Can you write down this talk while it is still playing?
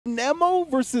Nemo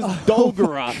versus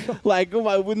Dogura, like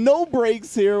with no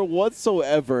breaks here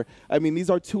whatsoever. I mean, these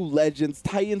are two legends,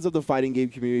 titans of the fighting game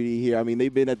community here. I mean,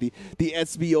 they've been at the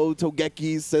SBO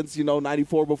Togekis since, you know,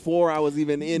 94, before I was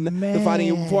even in the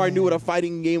fighting game, before I knew what a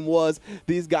fighting game was.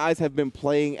 These guys have been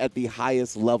playing at the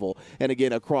highest level. And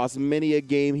again, across many a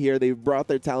game here, they've brought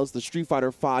their talents to Street Fighter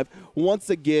V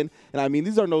once again. And I mean,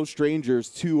 these are no strangers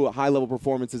to high-level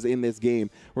performances in this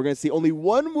game. We're going to see only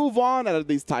one move on out of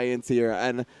these titans here.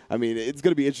 And I mean, it's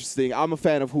going to be interesting. I'm a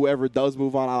fan of whoever does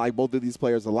move on. I like both of these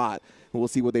players a lot. And we'll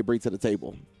see what they bring to the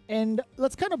table. And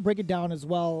let's kind of break it down as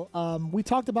well. We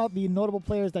talked about the notable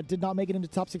players that did not make it into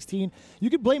top 16. You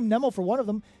could blame Nemo for one of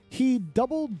them. He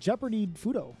double Jeopardy'd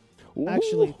Fudo,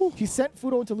 actually. Ooh. He sent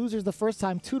Fudo into losers the first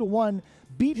time, 2-1,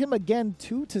 beat him again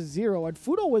 2-0. And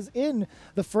Fudo was in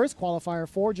the first qualifier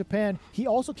for Japan. He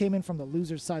also came in from the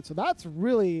loser's side. So that's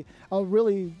really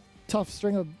a tough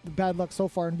string of bad luck so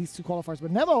far in these two qualifiers.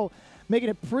 But Nemo making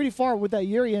it pretty far with that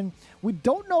Urian. We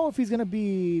don't know if he's going to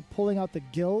be pulling out the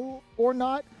Gill or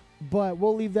not, but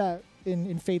we'll leave that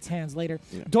in Fate's hands later.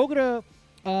 Yeah.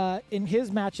 Dogura, in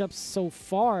his matchups so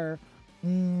far,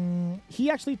 he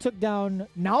actually took down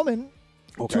Nauman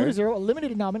 2-0,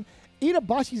 eliminated Nauman,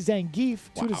 Itabashi Zangief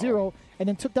 2-0, and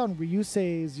then took down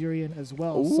Ryusei's Urian as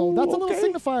well. Ooh, so that's a little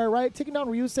signifier, right? Taking down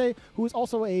Ryusei, who is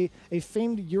also a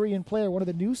famed Urian player, one of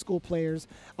the new school players.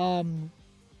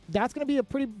 That's going to be a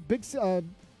pretty big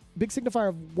signifier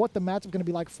of what the matchup is going to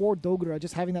be like for Dogura,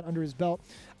 just having that under his belt.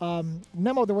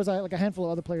 Nemo, there was like a handful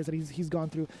of other players that he's gone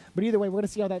through. But either way, we're going to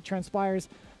see how that transpires.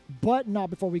 But not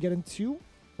before we get into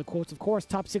the quotes, of course.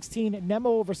 Top 16,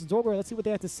 Nemo versus Dogura. Let's see what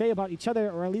they have to say about each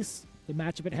other, or at least the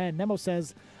matchup at hand. Nemo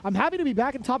says, "I'm happy to be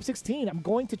back in top 16. I'm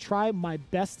going to try my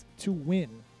best to win."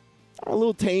 A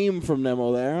little tame from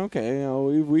Nemo there. Okay, you know,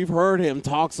 we've heard him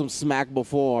talk some smack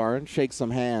before and shake some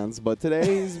hands, but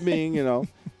today he's being, you know,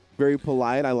 very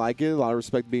polite. I like it. A lot of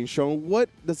respect being shown. What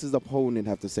does his opponent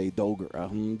have to say?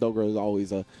 Dogura. Dogura is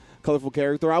always a colorful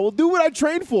character. I will do what I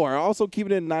trained for. Also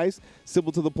keeping it nice,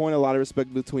 simple to the point. A lot of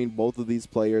respect between both of these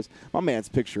players. My man's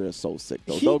picture is so sick,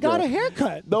 though. He got a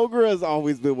haircut. Dogura has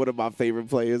always been one of my favorite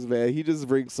players, man. He just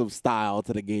brings some style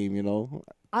to the game, you know.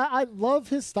 I love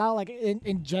his style, like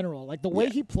in general, like the way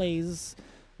he plays,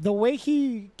 the way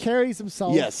he carries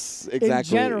himself. Yes,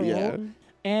 exactly. In general, yeah.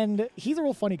 And he's a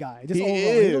real funny guy. He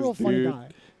is, he's a real funny guy.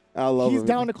 I love him. He's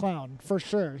down to clown for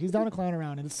sure. He's down to clown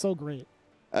around, and it's so great.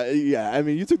 Yeah, I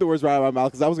mean, you took the words right out of my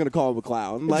mouth because I was going to call him a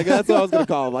clown. Like, that's what I was going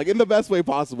to call him, like, in the best way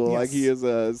possible. Yes. Like, he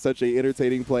is such an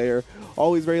entertaining player,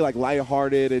 always very, like,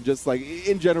 lighthearted, and just, like,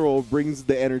 in general, brings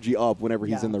the energy up whenever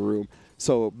he's in the room.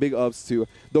 So, big ups to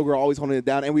Dogura, always holding it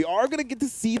down. And we are going to get to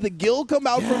see the Gill come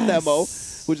out from Nemo,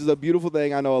 which is a beautiful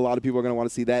thing. I know a lot of people are going to want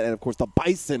to see that. And, of course, the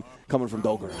Bison coming from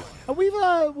Dogura.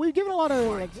 We've given a lot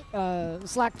of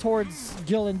slack towards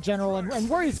Gill in general and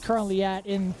where he's currently at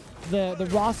in the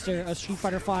roster of Street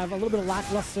Fighter V. A little bit of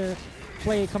lackluster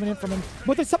play coming in from him.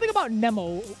 But there's something about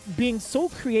Nemo being so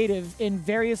creative in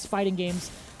various fighting games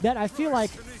that I feel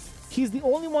like he's the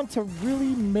only one to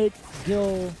really make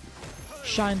Gill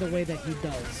shine the way that he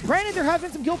does. Granted, there have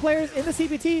been some Gill players in the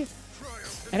CPT,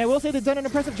 and I will say they've done an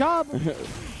impressive job,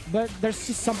 but there's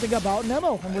just something about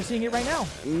Nemo, and we're seeing it right now.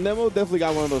 Nemo definitely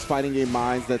got one of those fighting game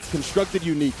minds that's constructed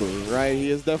uniquely, right?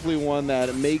 He is definitely one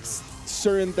that makes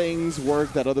certain things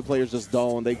work that other players just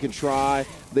don't. They can try,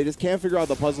 they just can't figure out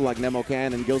the puzzle like Nemo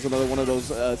can, and Gill's another one of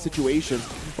those situations.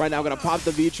 Right now, gonna pop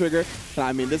the V trigger, and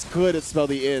I mean, this could spell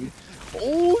the end.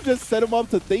 Oh, just set him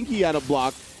up to think he had a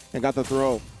block, and got the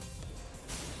throw.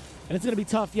 And it's going to be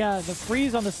tough. Yeah, the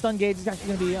freeze on the stun gauge is actually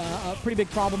going to be a pretty big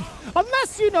problem.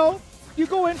 Unless, you know, you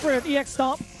go in for an EX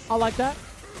stomp. I like that.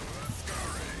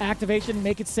 Activation,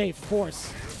 make it safe, of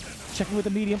course. Checking with the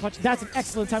medium punch. That's an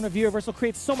excellent time to view. Reversal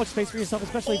creates so much space for yourself,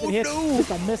 especially if it hits. It's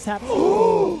a mishap.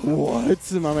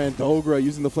 What? My man Dogura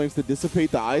using the flames to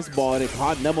dissipate the ice ball, and it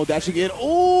caught Nemo dashing in.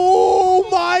 Oh,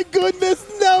 my goodness.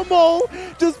 Nemo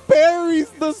just parries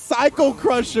the Psycho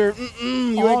Crusher.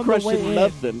 You ain't crushing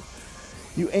nothing.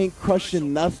 You ain't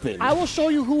crushing nothing. I will show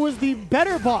you who was the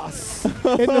better boss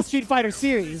in the Street Fighter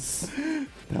series.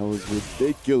 That was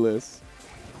ridiculous.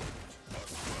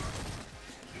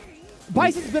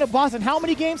 Bison's been a boss in how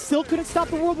many games? Still couldn't stop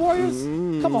the World Warriors?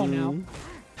 Come on now.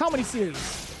 How many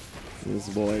series? This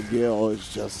boy Gill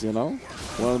is just, you know,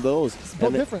 one of those. It's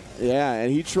both different. Yeah, and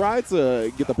he tried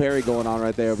to get the parry going on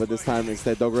right there, but this time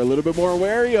instead Dogura a little bit more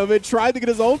wary of it. Tried to get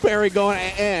his own parry going.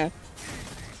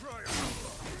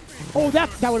 Oh, that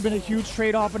would have been a huge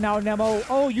trade-off, and now Nemo.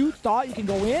 Oh, you thought you can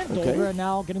go in? Okay. Dogura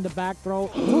now getting the back throw.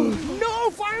 No,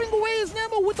 firing away is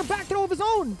Nemo with the back throw of his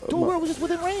own. Dogura was just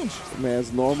within range.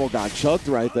 Man's normal got chucked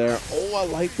right there. Oh,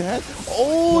 I like that.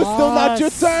 Oh, it's still not your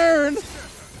turn.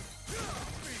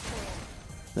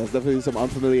 That's definitely some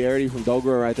unfamiliarity from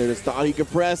Dogura right there. Just thought he could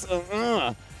press.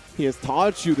 He has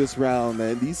taught you this round,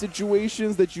 man. These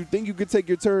situations that you think you could take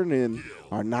your turn in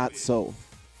are not so.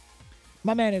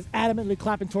 My man is adamantly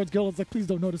clapping towards Gill. It's like, please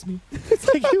don't notice me. It's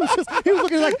like he was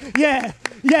looking like,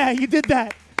 yeah, you did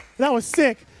that. That was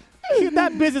sick.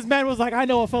 That businessman was like, I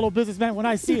know a fellow businessman when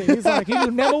I see it. He's like, he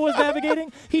knew Nemo was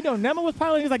navigating. He knew Nemo was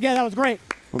piloting. He's like, yeah, that was great.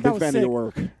 I'm a that big fan of your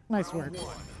work. Nice work.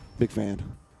 Big fan.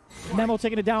 Nemo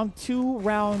taking it down 2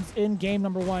 rounds in game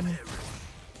number 1.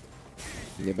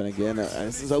 Yeah, but again,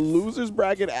 this is a loser's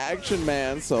bracket action,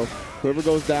 man. So whoever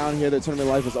goes down here, their tournament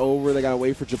life is over. They got to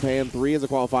wait for Japan 3 as a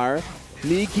qualifier.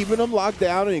 Me keeping him locked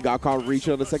down, and he got caught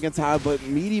reaching on the second time, but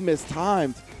Meaty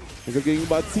mistimed. Ends up getting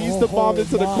Batista bombed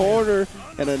into the corner,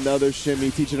 and another shimmy,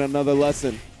 teaching another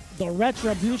lesson. The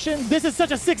retribution. This is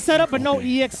such a sick setup, but no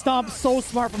EX stomp. So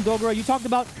smart from Dogura. You talked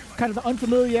about kind of the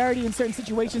unfamiliarity in certain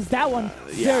situations. That one,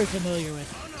 very familiar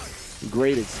with.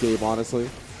 Great escape, honestly.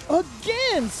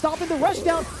 Again, stopping the rush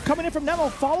down, coming in from Nemo,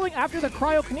 following after the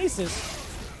cryokinesis.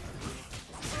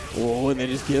 Oh, and then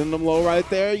just getting them low right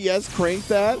there. Yes, crank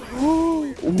that.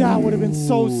 That would have been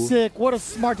so sick. What a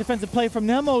smart defensive play from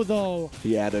Nemo, though.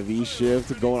 Yeah, the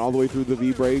V-shift going all the way through the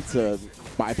V-break to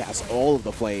bypass all of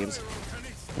the flames.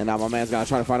 And now my man's got to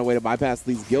try to find a way to bypass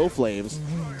these Gill flames.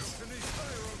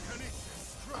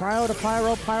 Cryo to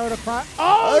pyro, pyro to cryo.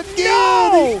 Oh, again!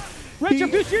 No!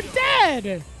 Retribution, you're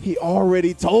dead! He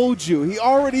already told you. He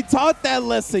already taught that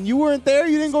lesson. You weren't there.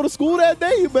 You didn't go to school that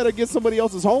day. You better get somebody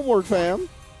else's homework, fam.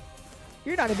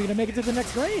 You're not even going to make it to the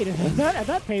next grade at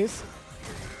that pace.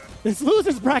 It's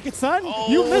loser's bracket, son.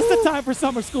 You missed the time for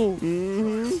summer school.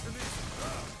 Man's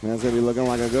going to be looking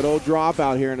like a good old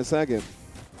dropout here in a second.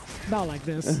 Not like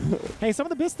this. Hey, some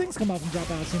of the best things come out from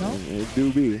dropouts, you know? It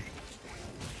do be.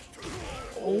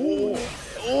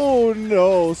 Oh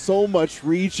no, so much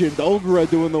reaching. Dogura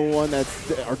doing the one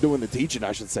or doing the teaching,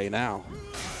 I should say now.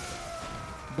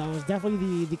 That was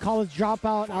definitely the college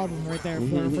dropout album right there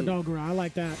for Dogura. I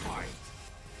like that.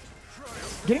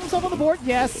 Getting himself on the board,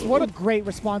 yes. What a great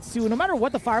response, too. No matter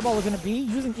what the fireball was going to be,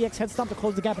 using EX head stomp to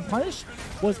close the gap and punish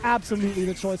was absolutely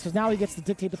the choice, because now he gets to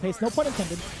dictate the pace. No pun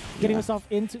intended. Getting himself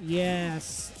into,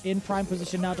 in prime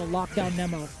position now to lock down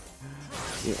Nemo.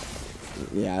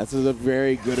 Yeah, this is a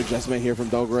very good adjustment here from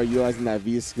Dogura, utilizing that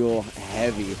V skill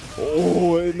heavy.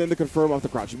 Oh, and then to confirm off the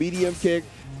crouch medium kick.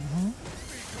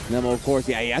 Nemo, of course,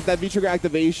 he has that V-trigger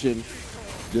activation.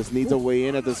 Just needs a way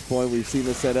in at this point. We've seen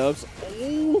the setups.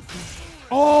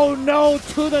 Oh no,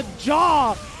 to the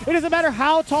jaw. It doesn't matter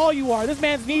how tall you are. This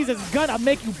man's knees is gonna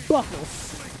make you buckle.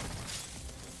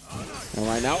 And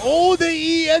right now,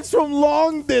 the EX from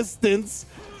long distance.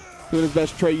 Doing his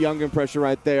best Trae Young impression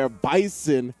right there.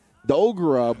 Bison,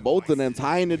 Dogura, both of them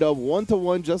tying it up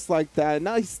 1-to-1 just like that.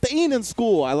 Now he's staying in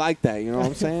school. I like that, you know what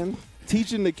I'm saying?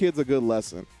 Teaching the kids a good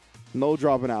lesson. No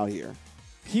dropping out here.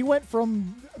 He went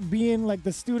from being like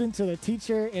the student to the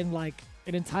teacher in like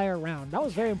an entire round. That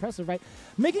was very impressive, right?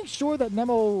 Making sure that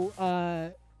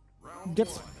Nemo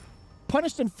gets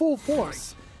punished in full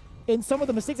force in some of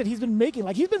the mistakes that he's been making.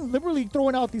 Like, he's been liberally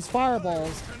throwing out these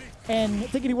fireballs and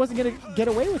thinking he wasn't going to get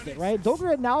away with it, right?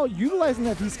 Dogura now utilizing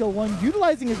that V-Skill 1,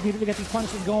 utilizing his meter to get these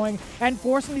punishes going, and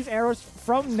forcing these arrows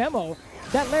from Nemo.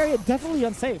 That lariat definitely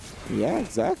unsafe. Yeah,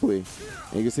 exactly.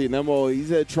 And you can see Nemo,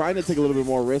 he's trying to take a little bit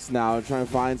more risk now and trying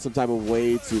to find some type of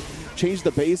way to change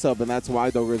the pace up, and that's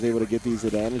why Dogura is able to get these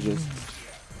advantages.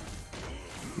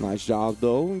 Nice job,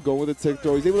 though. Going with the tick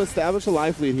throw. He's able to establish a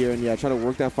life lead here and, try to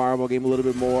work that fireball game a little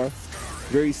bit more.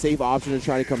 Very safe option to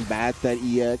try to combat that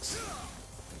EX.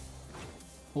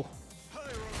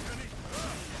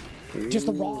 Just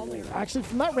a raw later. Actually,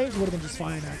 from that range, it would have been just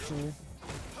fine, actually.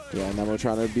 Yeah, Nemo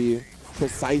trying to be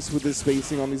precise with his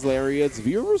spacing on these lariats.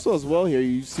 V-reversal as well here.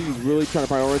 You see he's really trying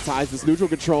to prioritize this neutral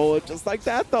control. Just like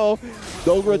that, though.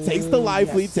 Dogura takes the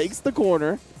life lead, takes the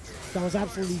corner. That was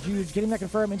absolutely huge. Getting that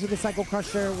confirm into the Cycle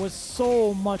Crusher was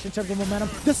so much in terms of momentum.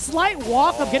 The slight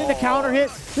walk of getting the counter hit,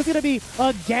 this is going to be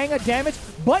a gang of damage,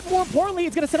 but more importantly,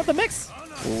 it's going to set up the mix.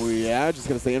 Oh, yeah, just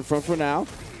going to stay in front for now.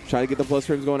 Try to get the plus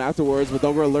frames going afterwards, but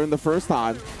Dogura learned the first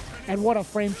time. And what a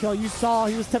frame kill. You saw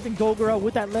he was tempting Dogura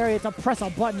with that lariat to press a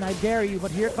button. I dare you,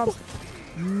 but here comes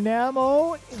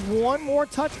Nemo, one more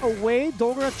touch away.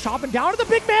 Dogura chopping down to the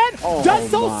big man. Oh, Does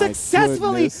so my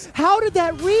successfully. goodness. How did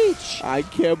that reach? I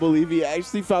can't believe he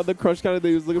actually found the crush counter that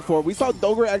he was looking for. We saw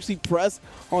Dogura actually press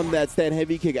on that stand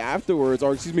heavy kick afterwards,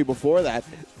 or excuse me, before that.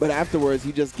 But afterwards,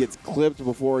 he just gets clipped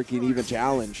before he can even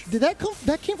challenge. Did that come?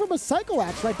 That came from a Psycho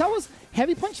Axe, right? That was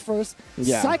heavy punch first.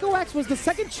 Yeah. Psycho Axe was the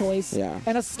second choice. Yeah.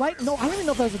 And a slight, no, I don't even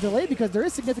know if that was a delay because there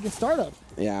is significant startup.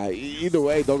 Yeah, either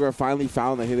way, Dogura finally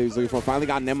found the hit that he was looking for. Finally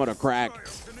got Nemo to crack.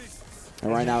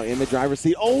 And right now in the driver's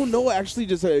seat. Oh, no, actually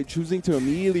just choosing to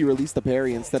immediately release the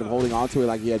parry instead of holding on to it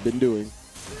like he had been doing.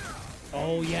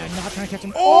 Oh, yeah, not trying to catch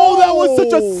him. Oh, that was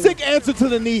such a sick answer to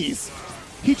the knees.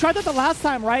 He tried that the last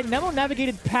time, right? Nemo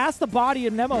navigated past the body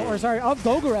of of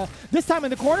Dogura. This time in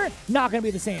the corner, not going to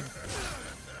be the same.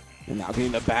 And now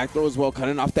getting the back throw as well,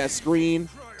 cutting off that screen.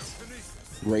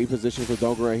 Great position for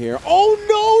Dogura here. Oh,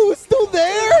 no, it was still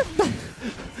there.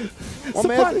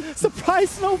 Surprise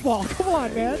snowball. Come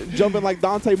on, man. Jumping like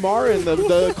Dante Marin,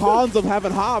 the cons of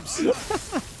having hops. You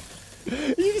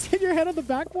just hit your head on the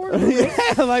backboard?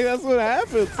 Yeah, like that's what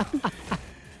happens.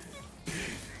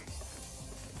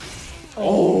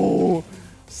 Oh,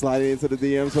 sliding into the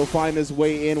DMs. He'll find his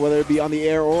way in, whether it be on the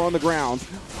air or on the ground.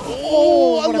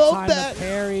 Oh, I love that.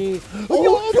 Parry.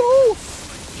 Oh, no.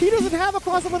 He doesn't have a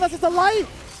crossover unless it's a light.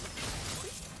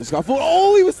 Just got fooled.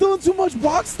 Oh, he was still in too much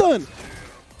box stun.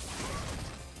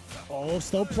 Oh,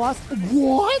 still plus.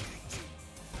 What?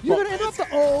 You're going to end up the...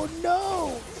 Oh,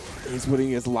 no. He's putting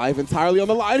his life entirely on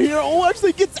the line here. Oh,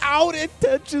 actually gets out and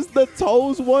touches the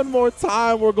toes one more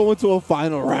time. We're going to a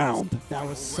final round. That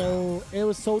was so... It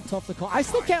was so tough to call. I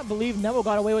still can't believe Nemo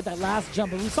got away with that last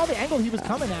jump. But we saw the angle he was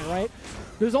coming at, right?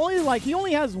 There's only, like, he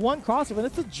only has one crossover, and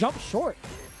it's a jump short.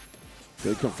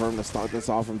 They confirm to start this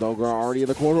off from Dogura already in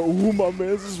the corner. Ooh, my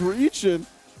man's is reaching.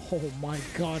 Oh, my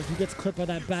God. If he gets clipped by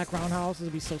that back roundhouse, it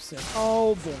would be so sick.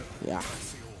 Oh, boy. Yeah.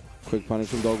 Quick punish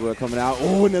from Dogura coming out.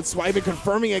 Oh, and then swiping,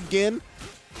 confirming again.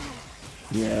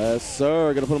 Yes,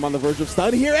 sir. Gonna put him on the verge of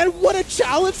stun here. And what a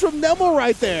challenge from Nemo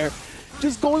right there.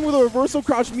 Just going with a reversal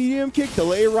crouch medium kick,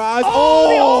 delay rise. Oh,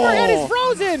 the overhead is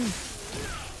frozen.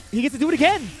 He gets to do it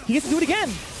again. He gets to do it again.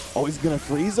 Oh, he's gonna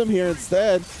freeze him here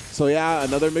instead. So yeah,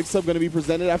 another mix-up gonna be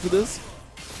presented after this.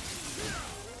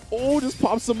 Oh, just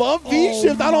pops him up.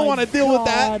 V-shift. I don't want to deal with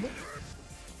that.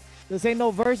 This ain't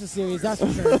no Versus series, that's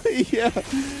for sure. Yeah.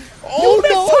 Oh,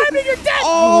 no. Timing, you're dead.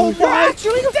 Oh, you're my.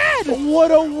 actually dead.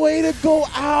 What a way to go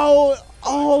out.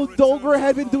 Oh, Dogura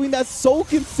had been doing that so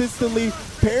consistently,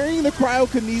 parrying the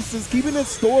cryokinesis, keeping it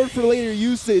stored for later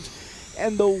usage.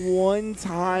 And the one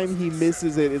time he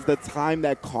misses it is the time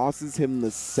that costs him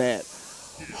the set.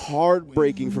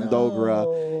 Heartbreaking from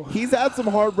Dogura. He's had some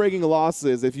heartbreaking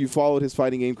losses if you followed his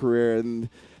fighting game career, and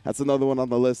that's another one on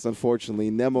the list,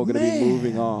 unfortunately. Nemo going to be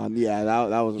moving on. Yeah,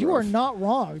 that was rough. You are not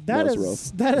wrong. That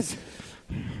is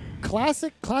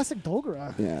classic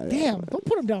Dogura. Yeah, damn, don't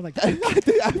put him down like that.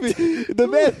 I mean, the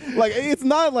man, like, it's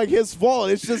not like his fault.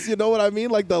 It's just, you know what I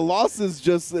mean? Like, the losses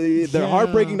just, they're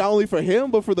heartbreaking not only for him,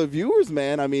 but for the viewers,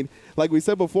 man. I mean, like we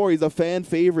said before, he's a fan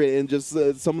favorite, and just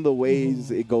some of the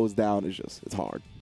ways it goes down is just, it's hard.